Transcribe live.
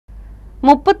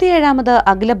37ാമത്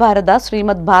അഖില ഭാരത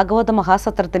ശ്രീമദ് ഭാഗവത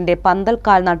മഹാസത്രത്തിന്റെ പന്തൽ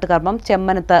കാൽനാട്ടുകർമ്മം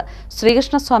ചെമ്മനത്ത്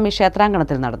ശ്രീകൃഷ്ണസ്വാമി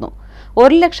ക്ഷേത്രാങ്കണത്തിൽ നടന്നു.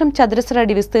 1,00,000 ചതുരശ്ര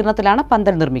അടി വിസ്തീർണത്തിലാണ്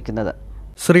പന്തൽ നിർമ്മിക്കുന്നത്.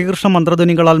 ശ്രീകൃഷ്ണ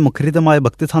മന്ത്രധ്വനികളാൽ മുഖരിതമായ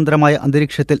ഭക്തിസാന്ദ്രമായ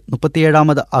അന്തരീക്ഷത്തിൽ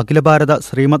 37ാമത് അഖില ഭാരത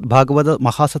ശ്രീമദ് ഭാഗവത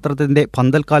മഹാസത്രത്തിന്റെ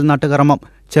പന്തൽ കാൽനാട്ടുകർമ്മം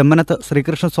ചെമ്മനത്ത്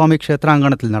ശ്രീകൃഷ്ണസ്വാമി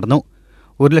ക്ഷേത്രാങ്കണത്തിൽ നടന്നു.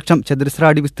 1,00,000 ചതുരശ്ര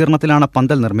അടി വിസ്തീർണത്തിലാണ്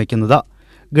പന്തൽ നിർമ്മിക്കുന്നത്.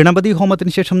 ഗണപതി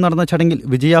ഹോമത്തിന് ശേഷം നടന്ന ചടങ്ങിൽ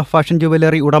വിജയ ഫാഷൻ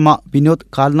ജുവലറി ഉടമ വിനോദ്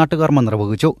കാൽനാട്ടുകർമ്മം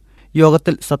നിർവഹിച്ചു.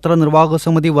 യോഗത്തിൽ സത്ര നിർവാഹക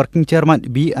സമിതി working chairman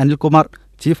B Anilkumar,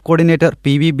 chief coordinator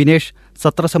P V Binesh,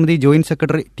 Satra സമിതി ജോയിന്റ്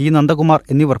സെക്രട്ടറി ടി നന്ദകുമാർ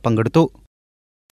എന്നിവർ പങ്കെടുത്തു.